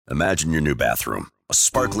Imagine your new bathroom. A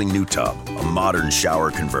sparkling new tub, a modern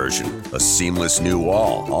shower conversion, a seamless new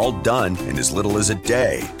wall, all done in as little as a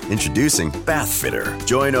day. Introducing Bath Fitter.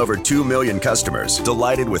 Join over 2 million customers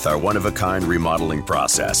delighted with our one-of-a-kind remodeling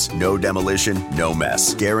process. No demolition, no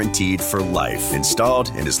mess. Guaranteed for life. Installed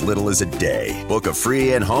in as little as a day. Book a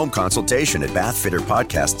free in-home consultation at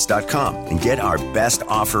bathfitterpodcasts.com and get our best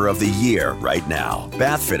offer of the year right now.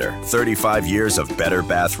 Bath Fitter, 35 years of better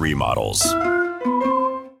bath remodels.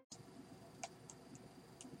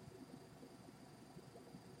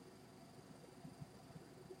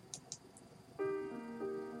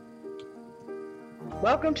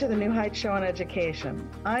 Welcome to the New Heights Show on Education.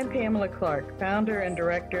 I'm Pamela Clark, founder and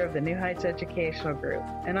director of the New Heights Educational Group,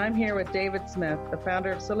 and I'm here with David Smith, the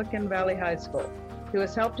founder of Silicon Valley High School, who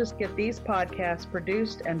has helped us get these podcasts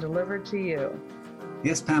produced and delivered to you.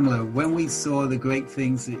 Yes, Pamela, when we saw the great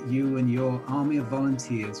things that you and your army of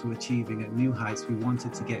volunteers were achieving at New Heights, we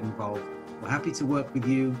wanted to get involved. We're happy to work with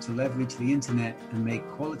you to leverage the internet and make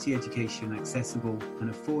quality education accessible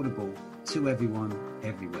and affordable to everyone,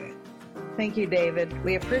 everywhere. Thank you, David.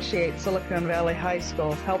 We appreciate Silicon Valley High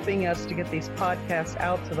School helping us to get these podcasts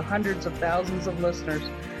out to the hundreds of thousands of listeners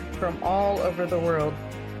from all over the world.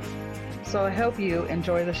 So I hope you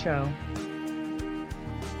enjoy the show.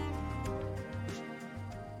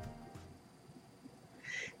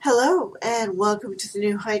 Hello, and welcome to the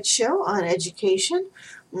New Heights Show on Education.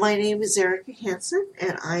 My name is Erika Hanson,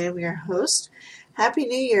 and I am your host. Happy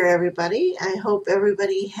New Year, everybody. I hope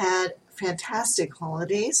everybody had fantastic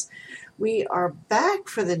holidays. We are back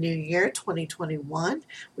for the new year, 2021.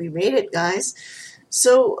 We made it, guys.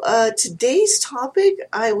 So today's topic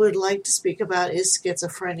I would like to speak about is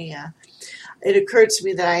schizophrenia. It occurred to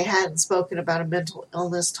me that I hadn't spoken about a mental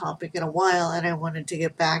illness topic in a while, and I wanted to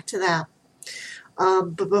get back to that.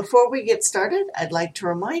 But before we get started, I'd like to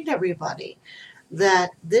remind everybody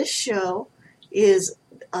that this show is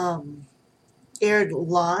aired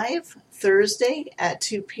live Thursday at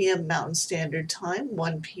 2 p.m. Mountain Standard Time,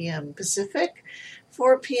 1 p.m. Pacific,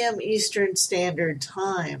 4 p.m. Eastern Standard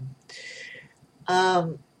Time.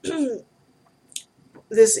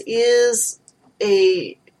 This is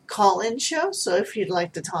a call-in show, so if you'd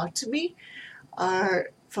like to talk to me,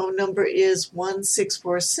 our phone number is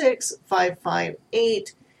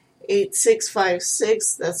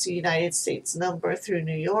 1-646-558-8656. That's the United States number through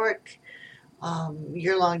New York.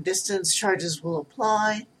 Your long distance charges will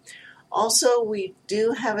apply. Also, we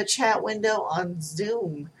do have a chat window on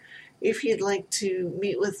Zoom. If you'd like to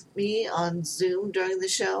meet with me on Zoom during the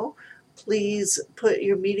show, please put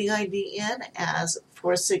your meeting ID in as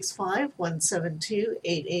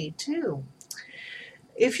 465-172-882.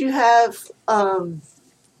 If you have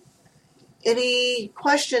any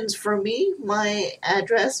questions for me, my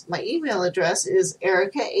email address is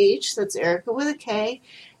Erika H, that's Erika with a K,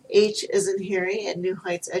 H as in Harry, at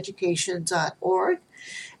newheightseducation.org.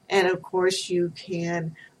 And of course, you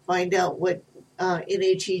can find out what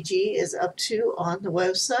NHEG is up to on the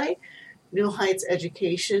website,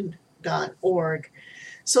 newheightseducation.org.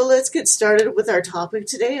 So let's get started with our topic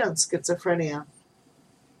today on schizophrenia.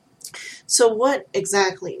 So what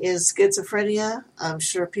exactly is schizophrenia? I'm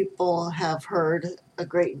sure people have heard a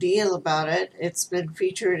great deal about it. It's been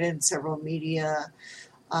featured in several media,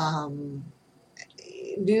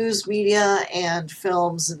 news media and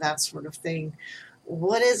films and that sort of thing.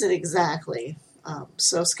 What is it exactly?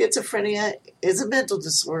 So schizophrenia is a mental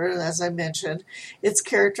disorder, as I mentioned. It's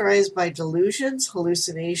characterized by delusions,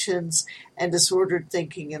 hallucinations, and disordered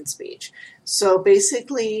thinking and speech. So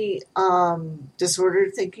basically,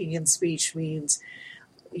 disordered thinking and speech means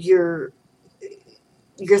your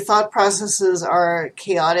thought processes are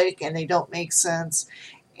chaotic and they don't make sense.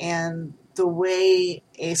 And the way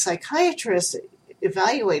a psychiatrist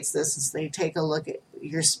evaluates this is they take a look at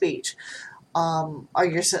your speech. Are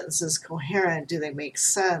your sentences coherent? Do they make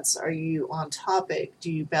sense? Are you on topic?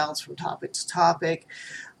 Do you bounce from topic to topic?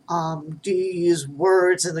 Do you use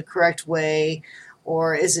words in the correct way?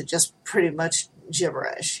 Or is it just pretty much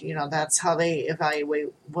gibberish? You know, that's how they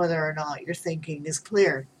evaluate whether or not your thinking is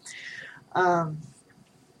clear.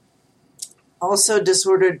 Also,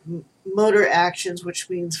 disordered motor actions, which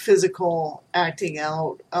means physical acting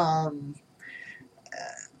out,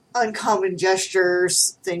 uncommon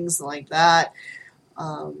gestures, things like that.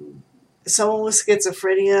 Someone with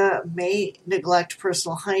schizophrenia may neglect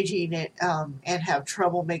personal hygiene and have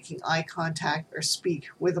trouble making eye contact or speak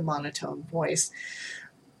with a monotone voice.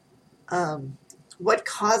 What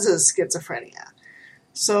causes schizophrenia?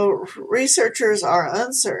 So researchers are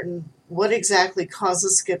uncertain what exactly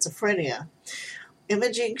causes schizophrenia.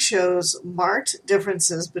 Imaging shows marked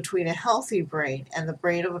differences between a healthy brain and the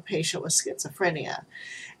brain of a patient with schizophrenia.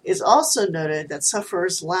 It's also noted that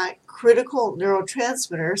sufferers lack critical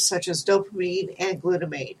neurotransmitters such as dopamine and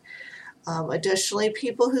glutamate. Additionally,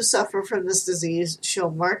 people who suffer from this disease show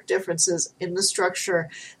marked differences in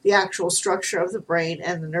the actual structure of the brain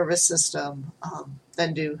and the nervous system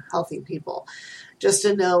than do healthy people. Just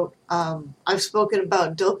a note, I've spoken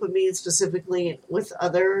about dopamine specifically with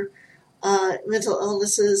other mental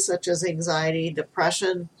illnesses such as anxiety,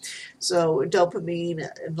 depression. So dopamine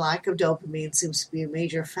and lack of dopamine seems to be a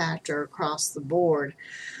major factor across the board.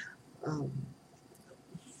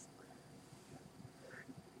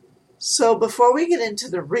 So before we get into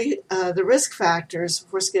the risk factors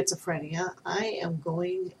for schizophrenia, I am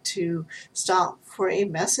going to stop for a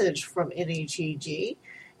message from NHEG,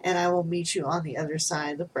 and I will meet you on the other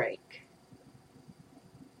side of the break.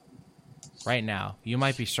 Right now, you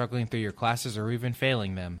might be struggling through your classes or even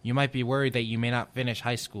failing them. You might be worried that you may not finish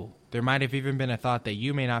high school. There might have even been a thought that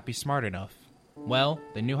you may not be smart enough. Well,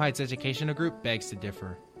 the New Heights Educational Group begs to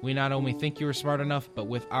differ. We not only think you are smart enough, but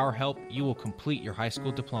with our help, you will complete your high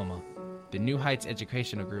school diploma. The New Heights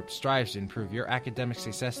Educational Group strives to improve your academic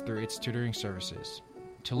success through its tutoring services.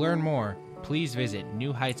 To learn more, please visit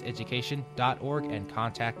newheightseducation.org and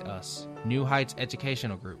contact us. New Heights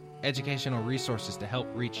Educational Group, educational resources to help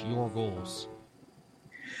reach your goals.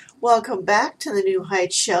 Welcome back to the New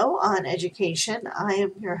Heights Show on Education. I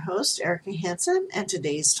am your host, Erika Hanson, and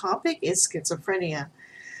today's topic is schizophrenia.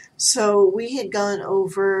 So we had gone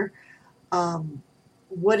over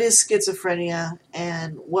what is schizophrenia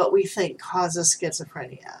and what we think causes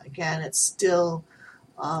schizophrenia. Again, it's still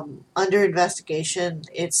under investigation.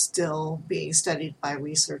 It's still being studied by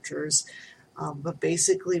researchers. But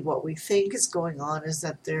basically what we think is going on is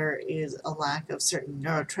that there is a lack of certain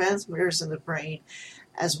neurotransmitters in the brain,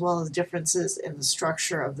 as well as differences in the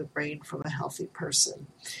structure of the brain from a healthy person.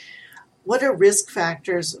 What are risk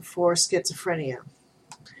factors for schizophrenia?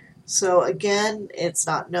 So again, it's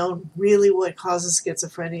not known really what causes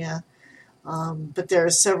schizophrenia, but there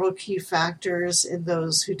are several key factors in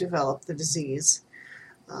those who develop the disease.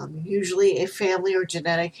 Usually a family or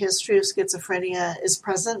genetic history of schizophrenia is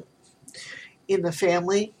present in the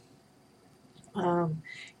family.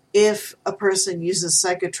 If a person uses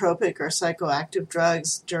psychotropic or psychoactive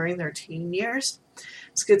drugs during their teen years,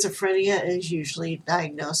 schizophrenia is usually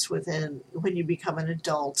diagnosed when you become an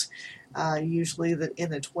adult, usually in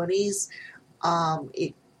the 20s.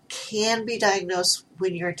 It can be diagnosed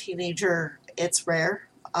when you're a teenager. It's rare.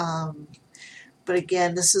 But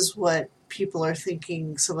again, this is what people are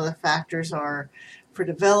thinking some of the factors are for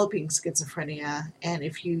developing schizophrenia. And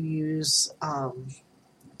if you use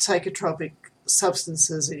psychotropic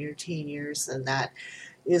substances in your teen years, then that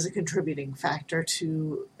is a contributing factor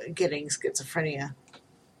to getting schizophrenia.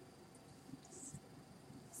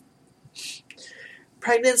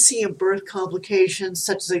 Pregnancy and birth complications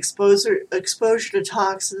such as exposure to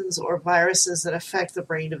toxins or viruses that affect the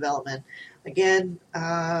brain development. Again,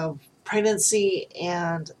 pregnancy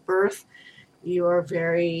and birth, you are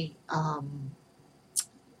very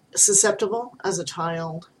susceptible as a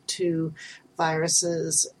child to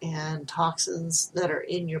viruses and toxins that are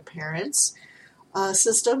in your parents'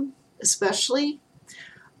 system, especially.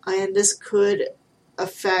 And this could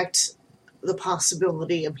affect the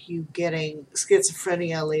possibility of you getting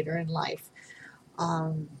schizophrenia later in life.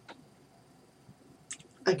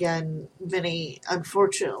 Again,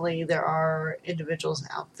 unfortunately, there are individuals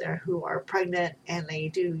out there who are pregnant and they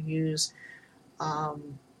do use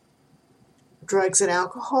drugs and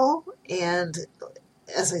alcohol. And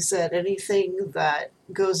as I said, anything that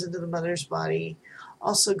goes into the mother's body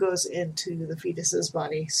also goes into the fetus's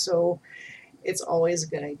body. So it's always a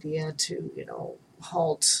good idea to,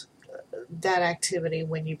 halt that activity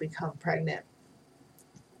when you become pregnant,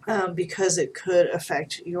 because it could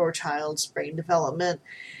affect your child's brain development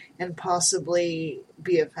and possibly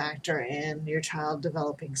be a factor in your child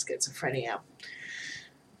developing schizophrenia.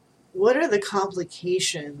 What are the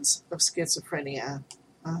complications of schizophrenia?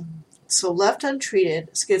 So left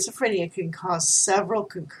untreated, schizophrenia can cause several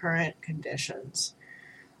concurrent conditions.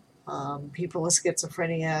 People with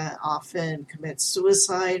schizophrenia often commit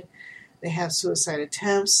suicide. They have suicide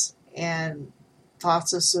attempts and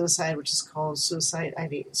thoughts of suicide, which is called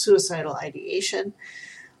suicidal ideation.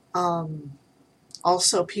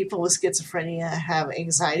 Also, people with schizophrenia have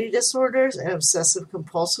anxiety disorders and obsessive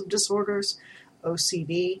compulsive disorders,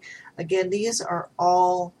 OCD. Again, these are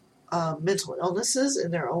all mental illnesses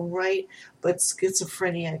in their own right, but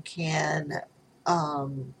schizophrenia can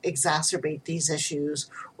exacerbate these issues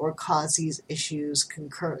or cause these issues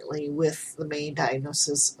concurrently with the main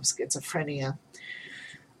diagnosis of schizophrenia.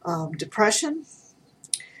 Depression,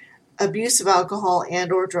 abuse of alcohol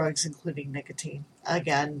and or drugs, including nicotine.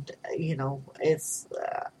 Again, it's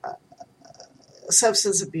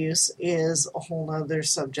substance abuse is a whole other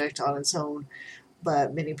subject on its own,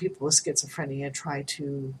 but many people with schizophrenia try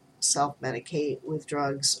to self-medicate with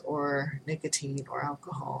drugs or nicotine or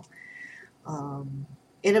alcohol.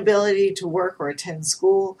 Inability to work or attend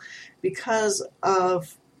school because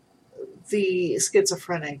of the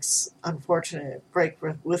schizophrenics' unfortunate break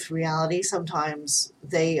with reality. Sometimes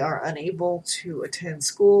they are unable to attend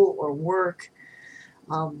school or work.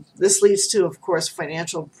 This leads to, of course,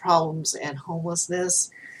 financial problems and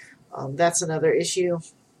homelessness. That's another issue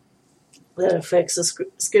that affects a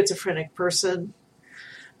schizophrenic person.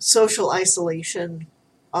 Social isolation.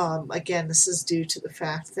 Again, this is due to the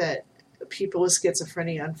fact that people with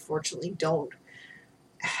schizophrenia unfortunately don't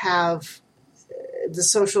have the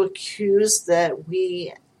social cues that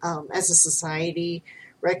we as a society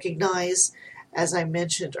recognize. As I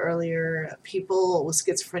mentioned earlier, people with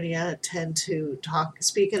schizophrenia tend to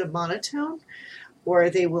speak in a monotone, or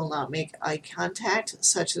they will not make eye contact,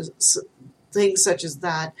 things such as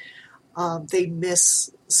that. They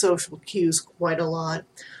miss social cues quite a lot.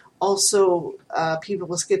 Also, people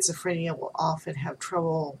with schizophrenia will often have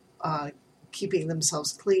trouble keeping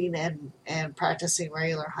themselves clean and practicing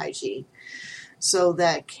regular hygiene. So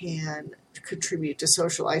that can contribute to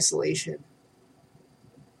social isolation.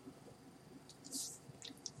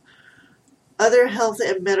 Other health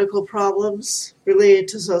and medical problems related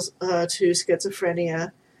to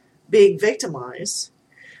schizophrenia: being victimized.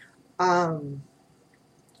 Again,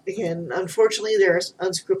 unfortunately, there are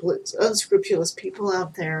unscrupulous people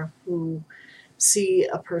out there who see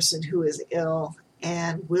a person who is ill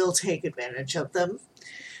and will take advantage of them.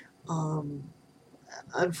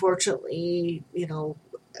 Unfortunately,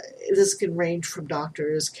 this can range from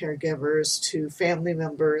doctors, caregivers, to family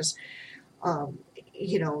members.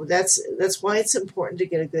 That's why it's important to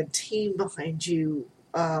get a good team behind you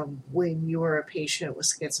when you're a patient with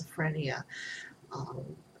schizophrenia.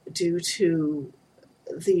 Due to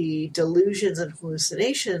the delusions and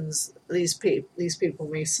hallucinations these people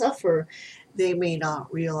may suffer, they may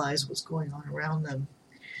not realize what's going on around them.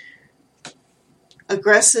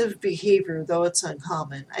 Aggressive behavior, though it's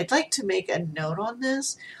uncommon. I'd like to make a note on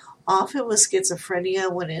this. Often with schizophrenia,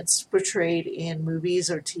 when it's portrayed in movies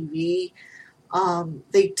or TV,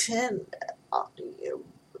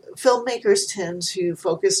 filmmakers tend to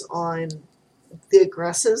focus on the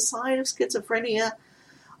aggressive side of schizophrenia.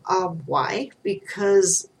 Why?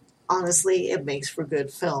 Because honestly, it makes for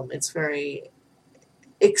good film. It's very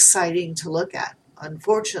exciting to look at,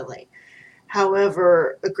 unfortunately.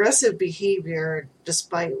 However, aggressive behavior,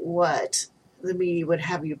 despite what the media would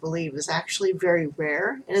have you believe, is actually very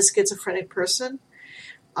rare in a schizophrenic person.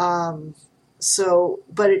 But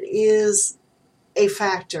it is a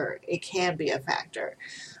factor. It can be a factor.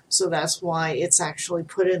 So that's why it's actually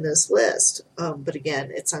put in this list. But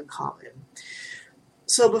again, it's uncommon.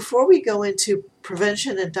 So before we go into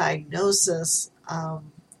prevention and diagnosis,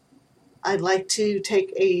 I'd like to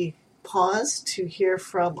take a pause to hear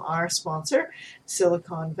from our sponsor,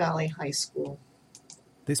 Silicon Valley High School.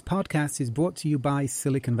 This podcast is brought to you by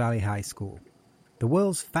Silicon Valley High School, the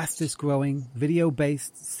world's fastest growing,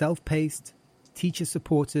 video-based, self-paced,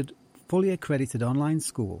 teacher-supported, fully accredited online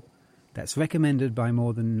school that's recommended by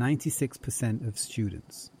more than 96% of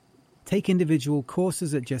students. Take individual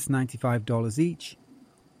courses at just $95 each,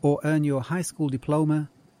 or earn your high school diploma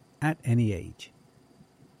at any age.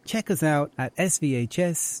 Check us out at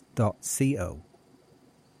svhs.co.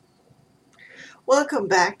 Welcome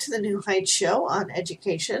back to the New Heights Show on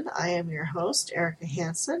education. I am your host, Erika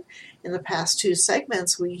Hanson. In the past two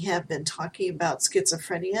segments, we have been talking about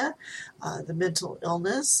schizophrenia, the mental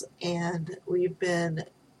illness, and we've been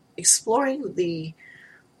exploring the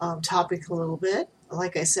topic a little bit.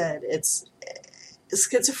 Like I said,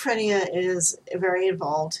 schizophrenia is very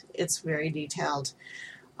involved. It's very detailed.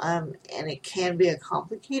 And it can be a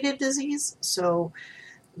complicated disease. So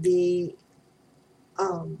the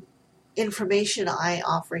information I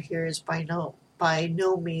offer here is by no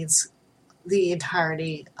means the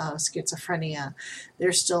entirety of schizophrenia.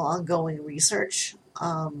 There's still ongoing research.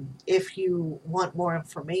 If you want more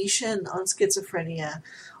information on schizophrenia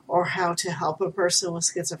or how to help a person with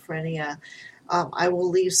schizophrenia, I will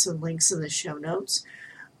leave some links in the show notes.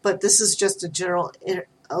 But this is just a general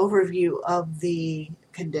overview of the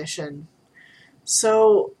condition.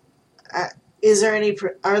 So, are there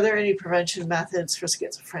any prevention methods for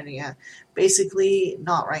schizophrenia? Basically,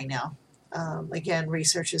 not right now. Again,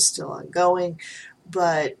 research is still ongoing,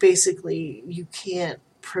 but basically, you can't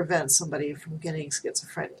prevent somebody from getting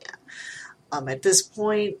schizophrenia. At this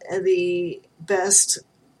point, the best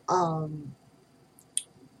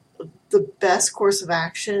the best course of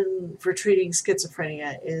action for treating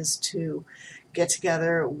schizophrenia is to get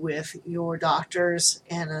together with your doctors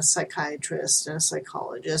and a psychiatrist and a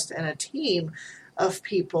psychologist and a team of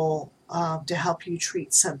people to help you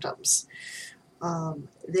treat symptoms.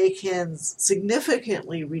 They can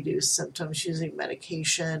significantly reduce symptoms using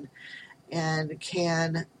medication and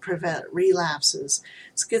can prevent relapses.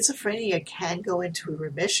 Schizophrenia can go into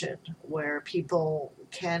remission where people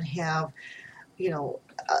can have,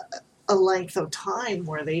 a length of time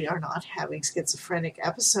where they are not having schizophrenic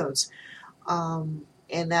episodes. And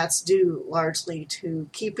that's due largely to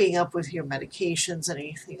keeping up with your medications and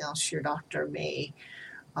anything else your doctor may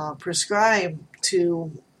prescribe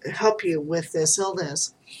to help you with this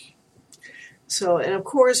illness. So, and of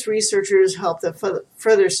course, researchers hope that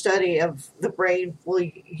further study of the brain will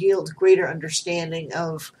yield greater understanding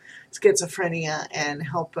of schizophrenia and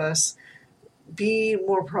help us be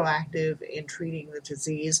more proactive in treating the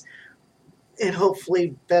disease, and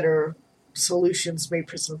hopefully better solutions may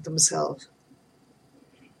present themselves.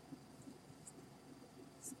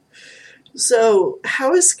 So,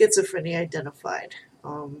 how is schizophrenia identified?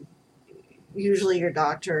 Usually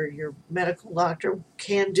your medical doctor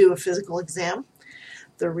can do a physical exam.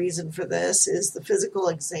 The reason for this is the physical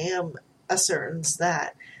exam ascertains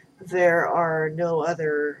that there are no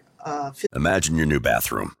other... Imagine your new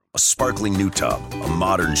bathroom. A sparkling new tub, a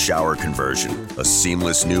modern shower conversion, a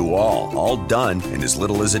seamless new wall, all done in as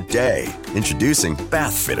little as a day. Introducing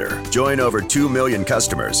Bath Fitter. Join over 2 million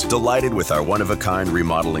customers delighted with our one-of-a-kind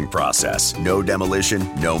remodeling process. No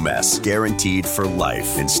demolition, no mess. Guaranteed for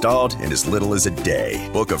life. Installed in as little as a day.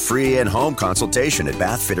 Book a free in-home consultation at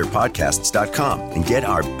bathfitterpodcasts.com and get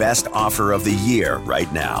our best offer of the year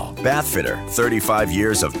right now. Bath Fitter, 35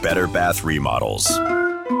 years of better bath remodels.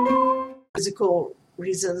 Physical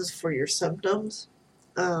reasons for your symptoms.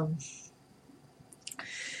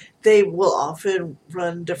 They will often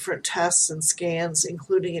run different tests and scans,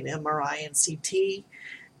 including an MRI and CT,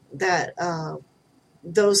 that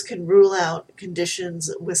those can rule out conditions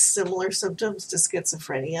with similar symptoms to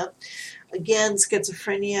schizophrenia. Again,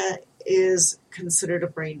 schizophrenia is considered a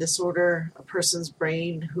brain disorder. A person's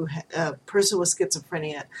brain a person with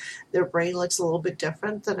schizophrenia, their brain looks a little bit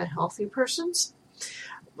different than a healthy person's.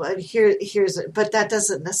 But but that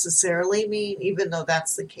doesn't necessarily mean, even though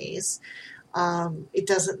that's the case, it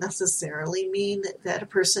doesn't necessarily mean that a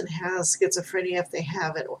person has schizophrenia if they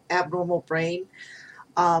have an abnormal brain.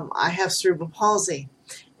 I have cerebral palsy,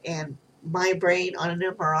 and my brain on an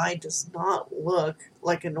MRI does not look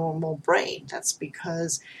like a normal brain. That's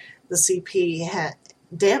because the CP had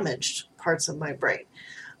damaged parts of my brain.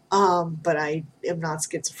 But I am not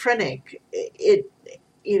schizophrenic.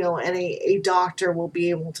 And a doctor will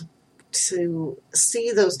be able to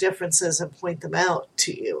see those differences and point them out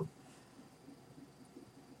to you.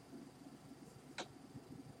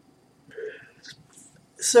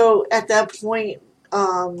 So at that point,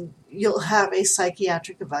 you'll have a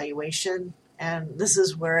psychiatric evaluation, and this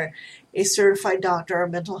is where a certified doctor or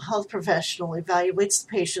mental health professional evaluates the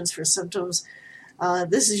patients for symptoms.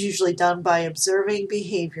 This is usually done by observing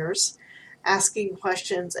behaviors, asking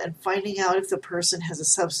questions, and finding out if the person has a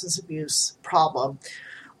substance abuse problem.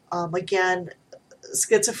 Again,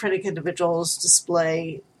 schizophrenic individuals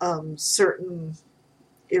display certain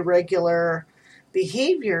irregular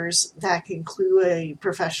behaviors that can clue a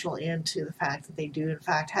professional into the fact that they do in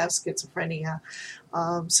fact have schizophrenia,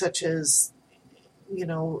 such as,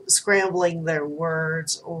 scrambling their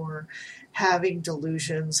words or having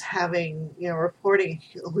delusions, reporting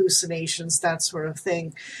hallucinations, that sort of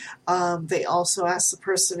thing. They also ask the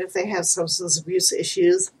person if they have substance abuse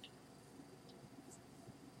issues.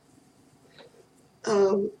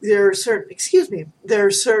 There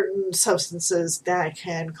are certain substances that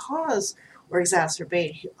can cause or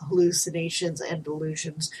exacerbate hallucinations and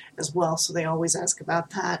delusions as well, so they always ask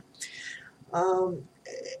about that.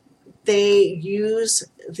 They use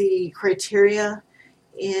the criteria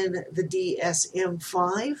in the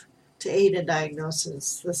DSM-5 to aid in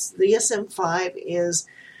diagnosis. The DSM-5 is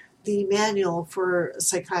the manual for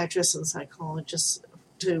psychiatrists and psychologists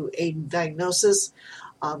to aid in diagnosis.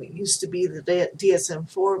 It used to be the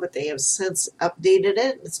DSM-4, but they have since updated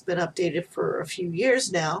it. It's been updated for a few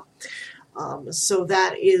years now. So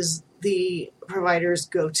that is the provider's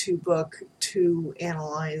go-to book to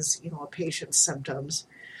analyze, a patient's symptoms.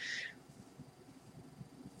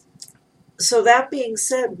 So that being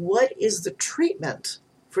said, what is the treatment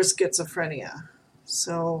for schizophrenia?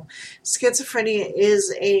 So schizophrenia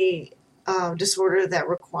is a disorder that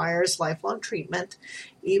requires lifelong treatment.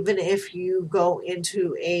 Even if you go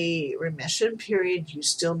into a remission period, you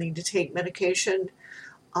still need to take medication.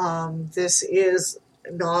 This is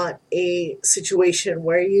not a situation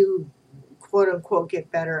where you quote unquote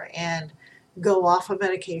get better and go off a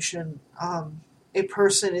medication. A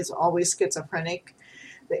person is always schizophrenic.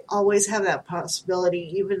 They always have that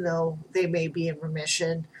possibility, even though they may be in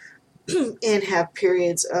remission and have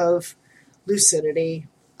periods of lucidity.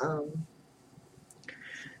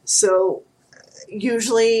 So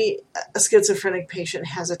usually a schizophrenic patient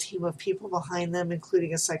has a team of people behind them,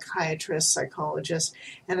 including a psychiatrist, psychologist,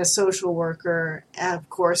 and a social worker, and of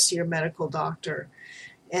course your medical doctor.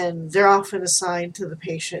 And they're often assigned to the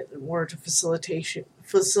patient in order to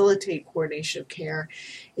facilitate coordination of care.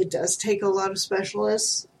 It does take a lot of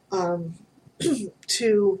specialists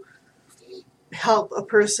to help a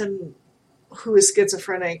person who is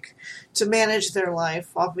schizophrenic to manage their life.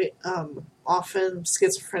 Often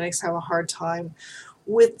schizophrenics have a hard time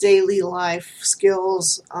with daily life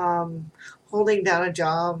skills, holding down a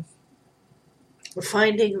job,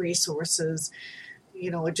 finding resources,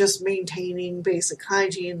 just maintaining basic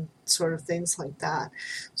hygiene, sort of things like that.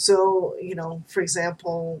 So, for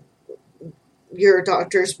example, your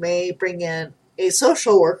doctors may bring in a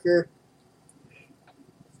social worker.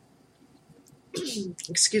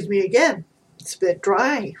 Excuse me again, it's a bit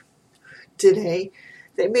dry today.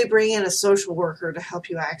 They may bring in a social worker to help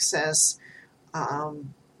you access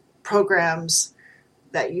programs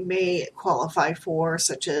that you may qualify for,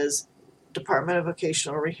 such as Department of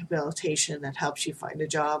Vocational Rehabilitation that helps you find a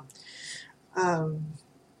job. A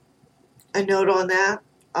note on that,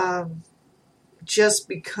 just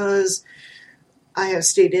because I have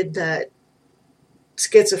stated that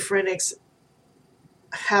schizophrenics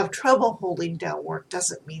have trouble holding down work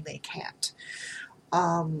doesn't mean they can't.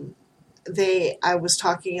 I was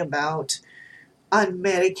talking about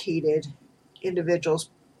unmedicated individuals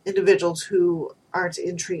who aren't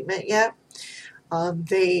in treatment yet.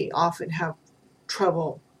 They often have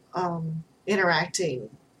trouble interacting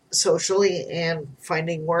socially and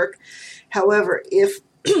finding work. However, if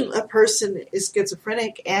a person is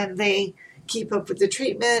schizophrenic and they keep up with the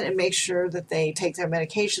treatment and make sure that they take their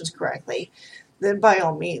medications correctly, then by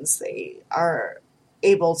all means they are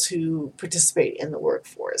able to participate in the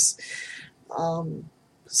workforce.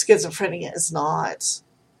 Schizophrenia is not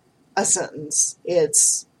a sentence.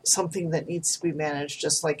 It's something that needs to be managed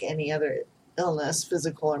just like any other illness,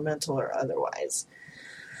 physical or mental or otherwise.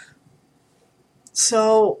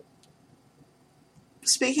 So,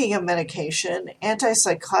 speaking of medication,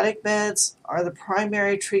 antipsychotic meds are the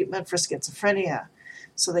primary treatment for schizophrenia.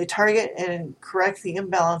 So they target and correct the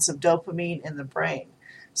imbalance of dopamine in the brain.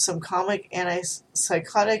 Some common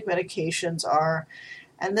antipsychotic medications are,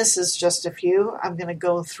 and this is just a few, I'm going to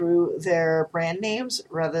go through their brand names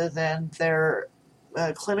rather than their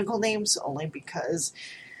clinical names, only because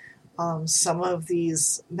some of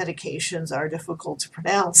these medications are difficult to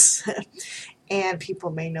pronounce and people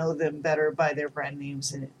may know them better by their brand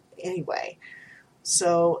names anyway.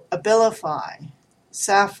 So Abilify,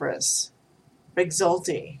 Saffris,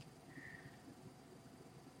 Rexulti,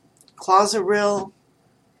 Clozaril,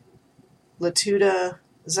 Latuda,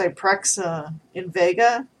 Zyprexa,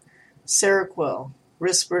 Invega, Seroquel,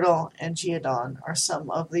 Risperdal, and Geodon are some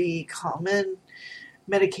of the common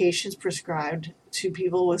medications prescribed to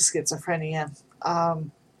people with schizophrenia.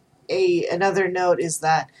 Another note is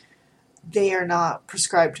that they are not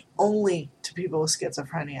prescribed only to people with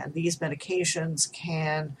schizophrenia. These medications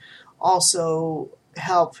can also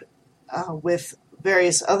help with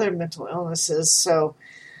various other mental illnesses. So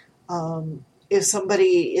if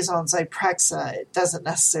somebody is on Zyprexa, it doesn't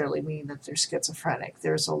necessarily mean that they're schizophrenic.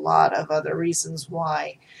 There's a lot of other reasons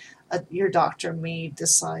why your doctor may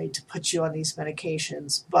decide to put you on these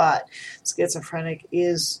medications, but schizophrenia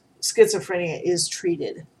is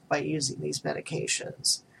treated by using these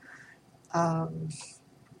medications.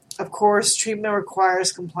 Of course, treatment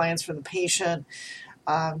requires compliance from the patient.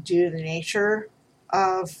 Due to the nature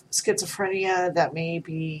of schizophrenia, that may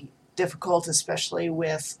be difficult, especially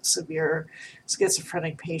with severe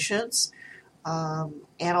schizophrenic patients. And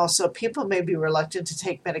also, people may be reluctant to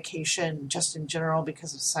take medication just in general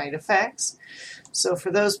because of side effects. So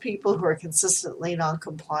for those people who are consistently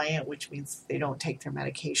non-compliant, which means they don't take their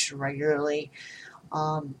medication regularly,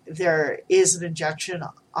 there is an injection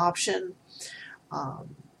option.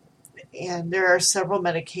 And there are several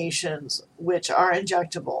medications which are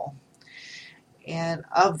injectable. And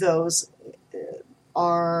of those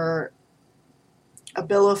are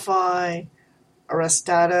Abilify,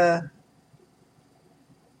 Aristata,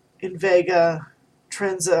 Invega,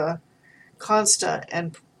 Trenza, Consta,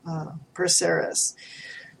 and Perseris.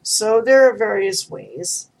 So there are various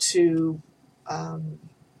ways to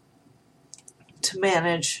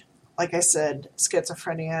manage like I said,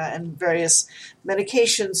 schizophrenia and various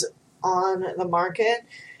medications on the market,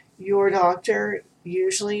 your doctor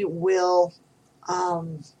usually will,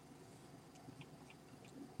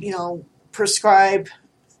 prescribe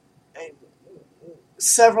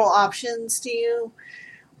several options to you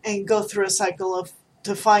and go through a cycle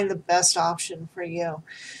to find the best option for you.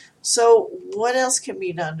 So what else can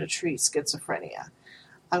be done to treat schizophrenia?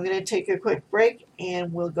 I'm going to take a quick break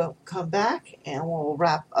and we'll come back and we'll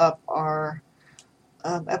wrap up our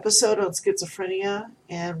episode on schizophrenia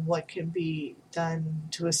and what can be done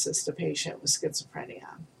to assist a patient with schizophrenia.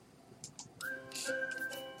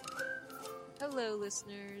 Hello,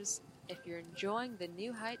 listeners. If you're enjoying the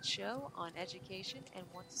New Heights show on education and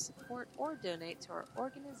want to support or donate to our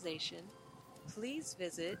organization, please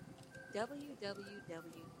visit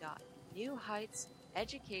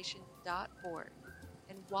www.newheightseducation.org.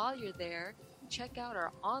 And while you're there, check out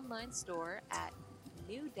our online store at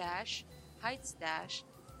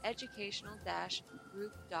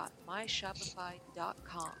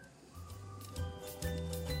new-heights-educational-group.myshopify.com.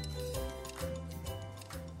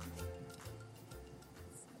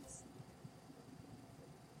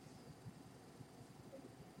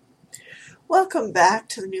 Welcome back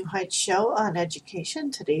to the New Heights show on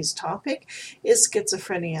education. Today's topic is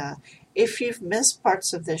schizophrenia. If you've missed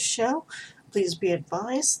parts of this show, please be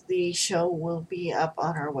advised the show will be up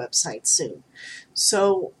on our website soon.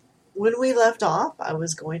 So when we left off, I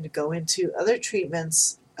was going to go into other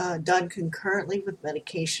treatments done concurrently with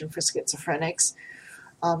medication for schizophrenics.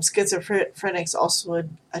 Schizophrenics also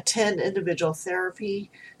attend individual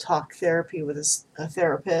therapy, talk therapy with a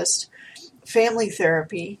therapist. Family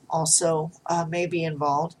therapy also may be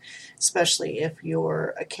involved, especially if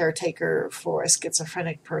you're a caretaker for a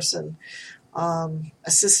schizophrenic person.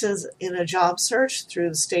 Assistance in a job search through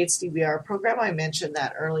the state's DBR program. I mentioned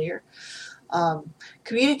that earlier.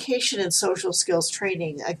 Communication and social skills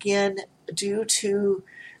training, again, due to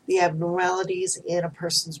the abnormalities in a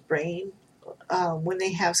person's brain. When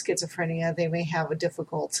they have schizophrenia, they may have a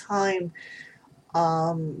difficult time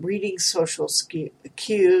reading social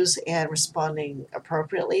cues and responding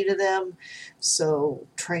appropriately to them. So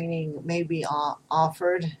training may be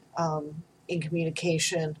offered in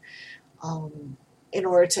communication in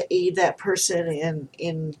order to aid that person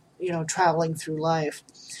in traveling through life.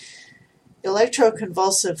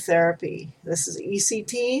 Electroconvulsive therapy. This is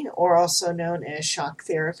ECT, or also known as shock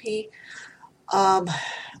therapy. A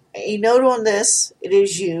note on this: it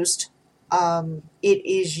is used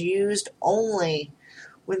only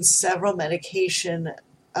when several medications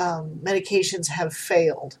have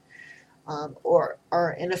failed or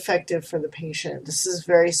are ineffective for the patient. This is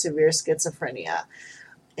very severe schizophrenia.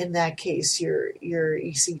 In that case, your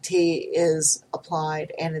ECT is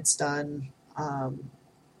applied and it's done,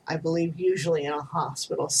 I believe, usually in a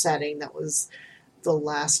hospital setting. That was the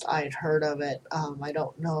last I'd heard of it. I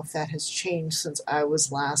don't know if that has changed since I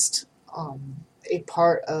was last a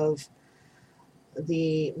part of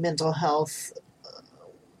the mental health,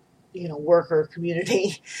 worker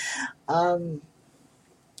community.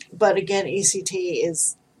 But again,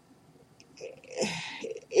 ECT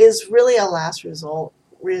is really a last resort,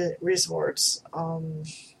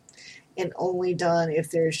 and only done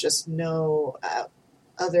if there's just no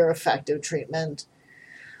other effective treatment.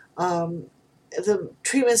 The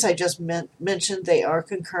treatments I just mentioned, they are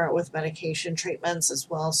concurrent with medication treatments as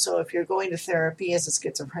well. So if you're going to therapy as a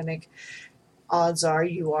schizophrenic, odds are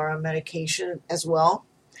you are on medication as well.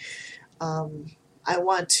 I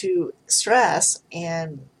want to stress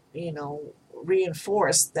and,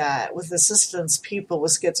 reinforce that with assistance, people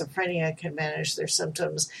with schizophrenia can manage their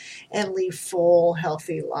symptoms and lead full,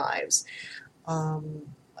 healthy lives.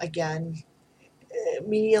 Again,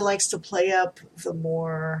 media likes to play up the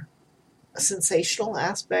more sensational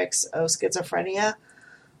aspects of schizophrenia.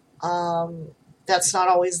 That's not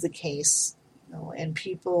always the case, and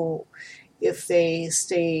people, if they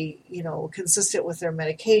stay, consistent with their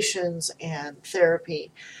medications and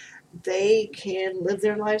therapy, they can live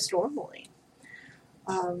their lives normally.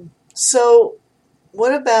 So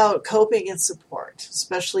what about coping and support,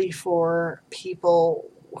 especially for people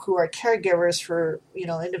who are caregivers for,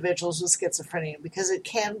 individuals with schizophrenia, because it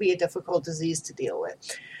can be a difficult disease to deal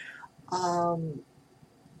with.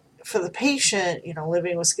 For the patient,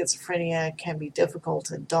 living with schizophrenia can be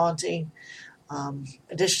difficult and daunting.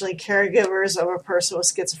 Additionally, caregivers of a person with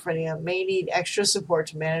schizophrenia may need extra support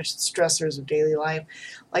to manage the stressors of daily life.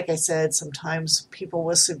 Like I said, sometimes people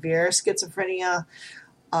with severe schizophrenia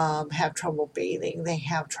have trouble bathing. They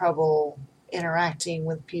have trouble interacting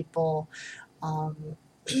with people.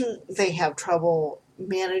 They have trouble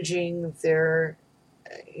managing their,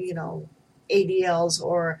 ADLs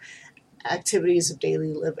or activities of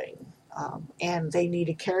daily living. And they need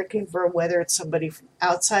a caregiver, whether it's somebody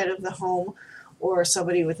outside of the home or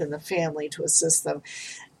somebody within the family to assist them.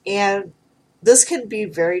 And this can be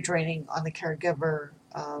very draining on the caregiver.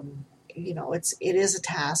 It is a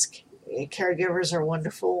task. Caregivers are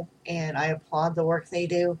wonderful, and I applaud the work they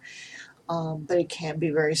do. But it can be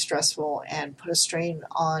very stressful and put a strain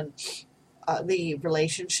on the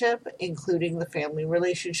relationship, including the family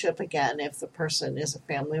relationship, again, if the person is a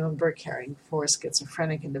family member caring for a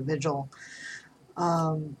schizophrenic individual.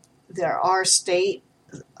 There are state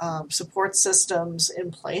support systems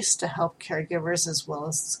in place to help caregivers as well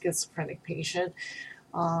as the schizophrenic patient.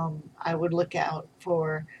 I would look out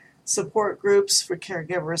for support groups for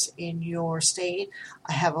caregivers in your state.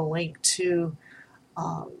 I have a link to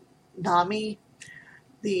NAMI,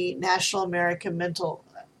 the National American Mental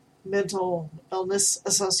Illness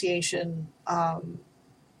Association,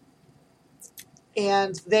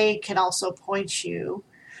 and they can also point you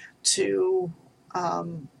to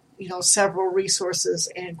several resources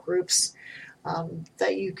and groups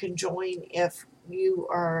that you can join if you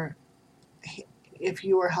are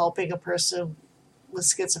helping a person with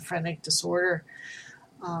schizophrenic disorder.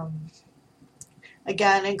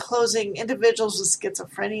 Again, in closing, individuals with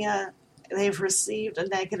schizophrenia, they've received a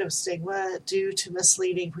negative stigma due to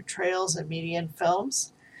misleading portrayals in media and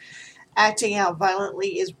films. Acting out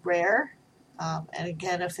violently is rare. And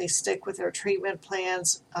again, if they stick with their treatment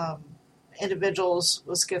plans, individuals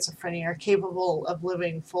with schizophrenia are capable of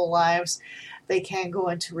living full lives. They can go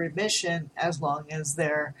into remission as long as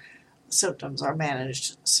their symptoms are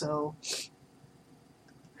managed. So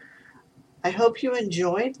I hope you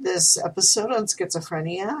enjoyed this episode on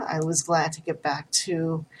schizophrenia. I was glad to get back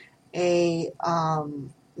to a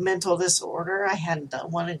mental disorder. I hadn't done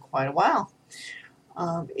one in quite a while.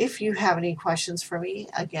 If you have any questions for me,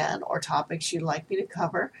 again, or topics you'd like me to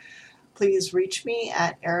cover, please reach me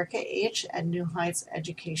at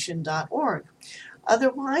erikah@newheightseducation.org.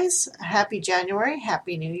 Otherwise, happy January,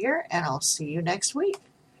 happy New Year, and I'll see you next week.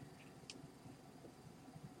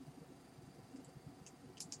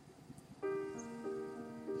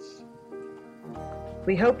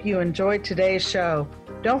 We hope you enjoyed today's show.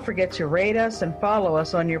 Don't forget to rate us and follow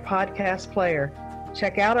us on your podcast player.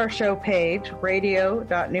 Check out our show page,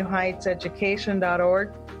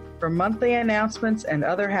 radio.newheightseducation.org, for monthly announcements and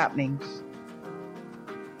other happenings.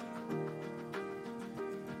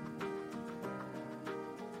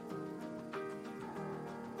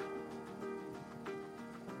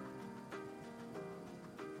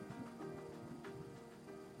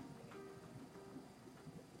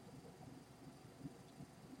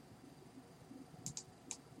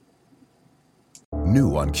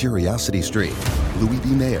 New on Curiosity Stream. Louis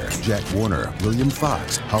B. Mayer, Jack Warner, William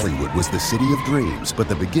Fox. Hollywood was the city of dreams, but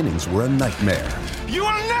the beginnings were a nightmare. You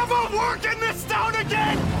will never work in this town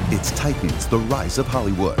again! It's Titans, the rise of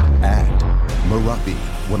Hollywood. And Merapi,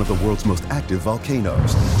 one of the world's most active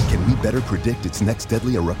volcanoes. Can we better predict its next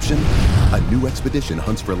deadly eruption? A new expedition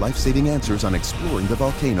hunts for life-saving answers on exploring the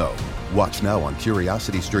volcano. Watch now on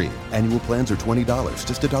Curiosity Stream. Annual plans are $20,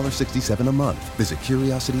 just $1.67 a month. Visit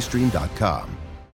curiositystream.com.